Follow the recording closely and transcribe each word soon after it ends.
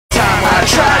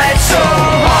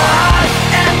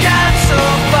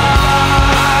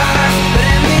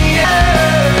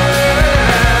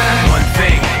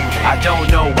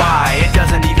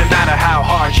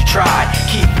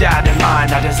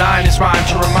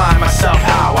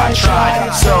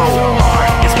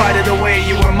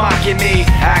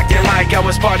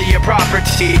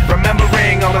reality.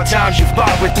 Remembering all the times you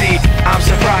fought with me, I'm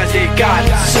surprised it got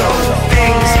so.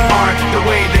 Things aren't the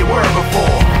way they were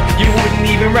before. You wouldn't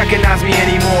even recognize me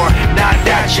anymore. Not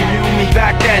that you knew me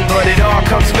back then, but it all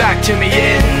comes back to me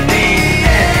in the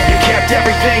end. You kept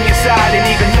everything inside, and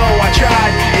even though I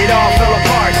tried, it all fell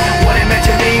apart. What it meant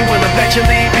to me will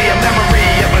eventually be a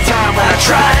memory of a time when I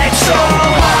tried so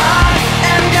hard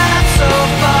and got so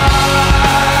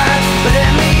far, but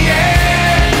in the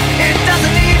end, it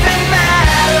doesn't even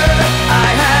matter. I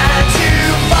had to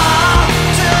fall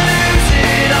to lose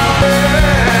it all.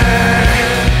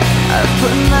 I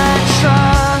put my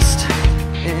trust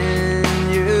in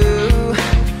you,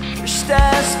 pushed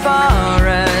as far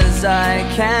as I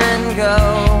can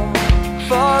go.